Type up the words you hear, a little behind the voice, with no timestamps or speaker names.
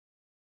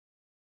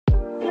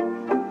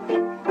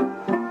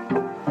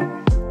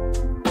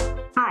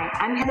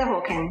Heather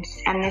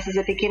Hawkins, and this is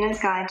a beginner's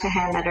guide to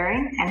hand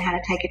lettering and how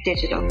to take it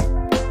digital.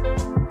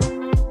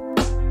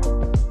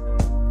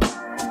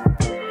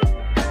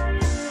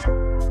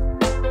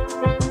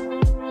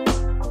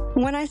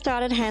 When I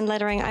started hand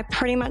lettering, I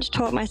pretty much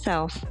taught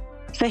myself.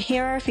 So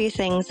here are a few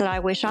things that I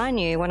wish I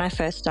knew when I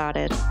first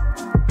started.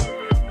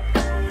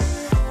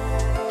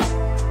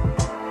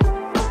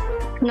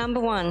 Number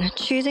 1,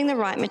 choosing the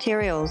right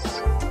materials.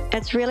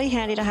 It's really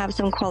handy to have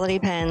some quality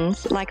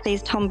pens like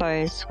these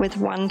Tombos with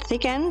one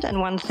thick end and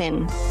one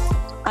thin.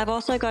 I've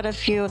also got a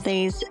few of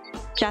these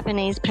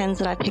Japanese pens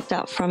that I picked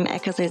up from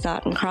Eckersley's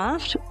Art and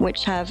Craft,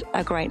 which have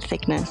a great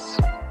thickness.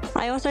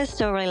 I also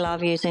still really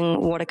love using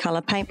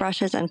watercolor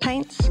paintbrushes and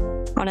paints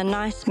on a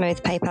nice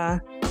smooth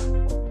paper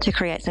to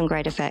create some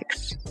great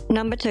effects.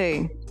 Number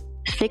 2,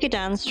 thicker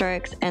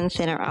downstrokes and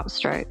thinner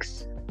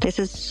upstrokes. This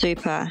is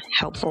super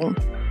helpful.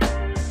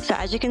 So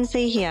as you can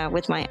see here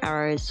with my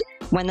arrows,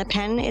 when the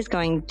pen is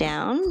going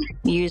down,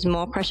 use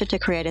more pressure to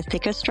create a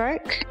thicker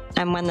stroke,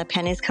 and when the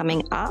pen is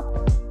coming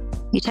up,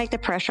 you take the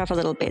pressure off a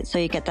little bit so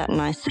you get that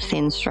nice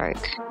thin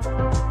stroke.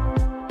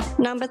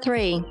 Number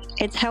 3,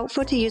 it's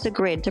helpful to use a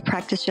grid to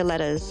practice your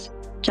letters.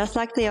 Just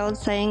like the old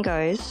saying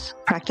goes,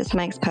 practice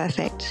makes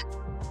perfect.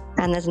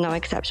 And there's no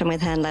exception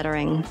with hand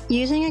lettering.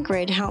 Using a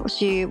grid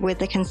helps you with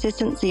the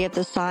consistency of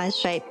the size,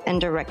 shape,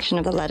 and direction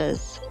of the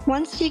letters.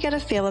 Once you get a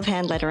feel of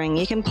hand lettering,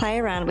 you can play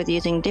around with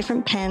using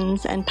different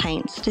pens and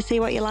paints to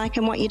see what you like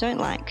and what you don't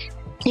like.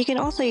 You can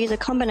also use a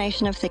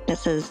combination of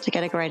thicknesses to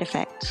get a great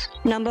effect.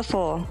 Number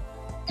 4,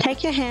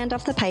 take your hand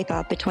off the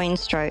paper between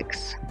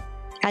strokes.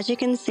 As you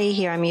can see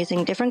here, I'm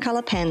using different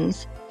color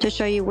pens to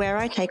show you where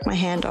I take my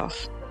hand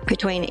off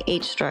between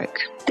each stroke.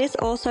 This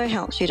also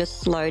helps you to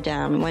slow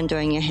down when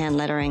doing your hand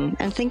lettering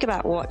and think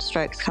about what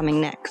stroke's coming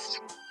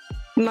next.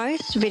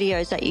 Most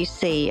videos that you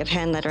see of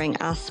hand lettering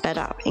are sped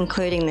up,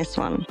 including this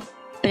one.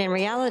 But in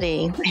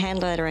reality,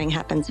 hand lettering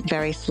happens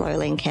very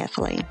slowly and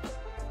carefully.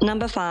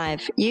 Number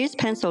 5, use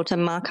pencil to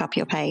mark up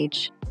your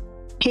page.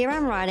 Here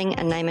I'm writing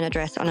a name and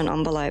address on an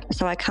envelope,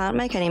 so I can't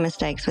make any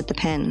mistakes with the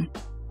pen.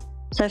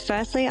 So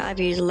firstly, I've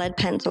used lead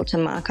pencil to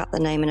mark up the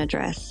name and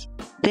address.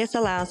 This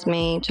allows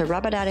me to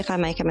rub it out if I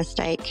make a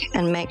mistake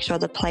and make sure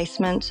the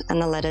placement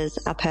and the letters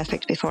are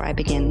perfect before I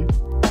begin.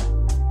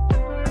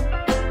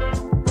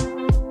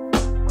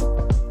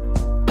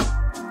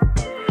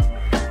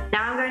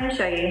 Now I'm going to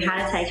show you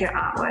how to take your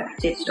artwork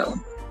digital.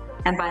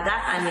 And by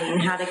that I mean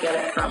how to get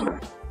it from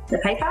the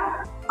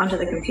paper onto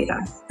the computer.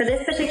 For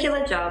this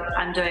particular job,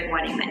 I'm doing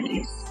wedding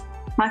menus.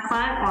 My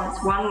client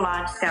wants one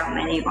large-scale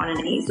menu on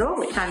an easel,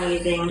 which I'm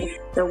using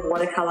the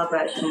watercolor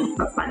version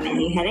of my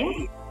menu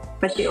heading,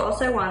 but she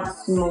also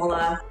wants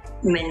smaller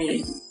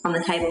menus on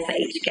the table for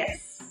each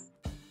guest.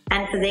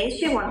 And for these,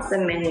 she wants the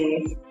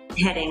menu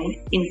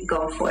heading in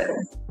gold foil.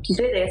 To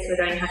do this, we're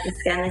going to have to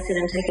scan this in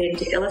and take it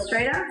into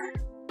Illustrator,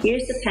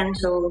 use the pen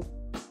tool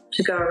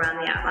to go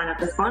around the outline of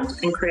the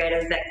font and create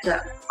a vector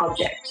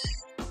object,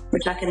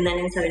 which I can then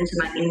insert into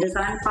my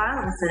InDesign file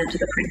and send it to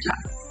the printer.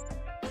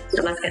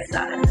 So let's get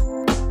started.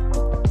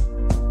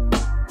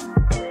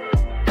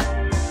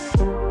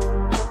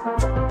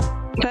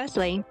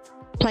 Firstly,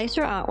 place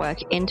your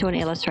artwork into an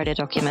Illustrator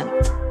document.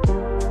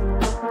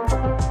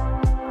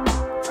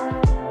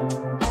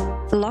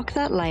 Lock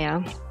that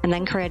layer and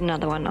then create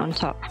another one on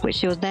top,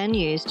 which you'll then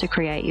use to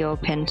create your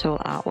pen tool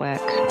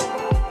artwork.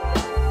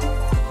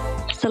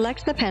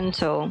 Select the pen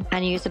tool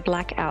and use a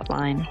black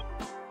outline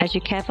as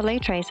you carefully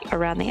trace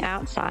around the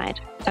outside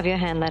of your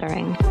hand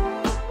lettering.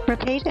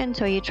 Repeat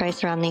until you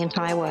trace around the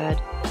entire word.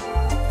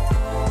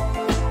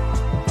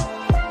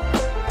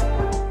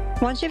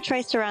 Once you've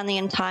traced around the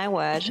entire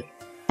word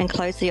and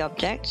closed the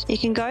object, you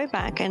can go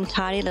back and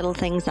tidy little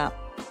things up.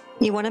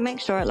 You want to make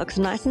sure it looks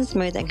nice and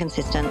smooth and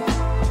consistent.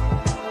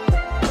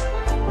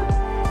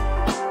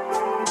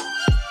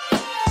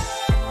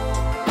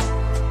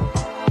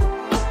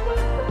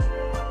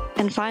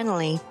 And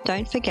finally,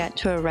 don't forget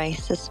to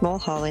erase the small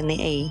hole in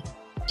the E.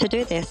 To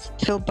do this,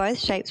 fill both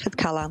shapes with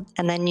color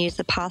and then use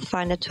the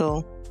Pathfinder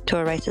tool to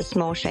erase a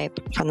small shape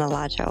from the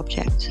larger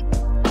object.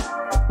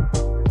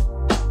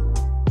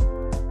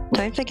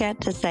 Don't forget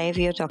to save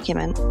your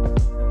document.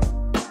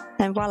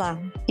 And voila,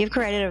 you've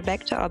created a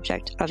vector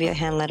object of your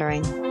hand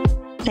lettering.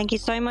 Thank you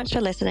so much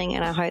for listening,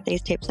 and I hope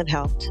these tips have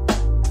helped.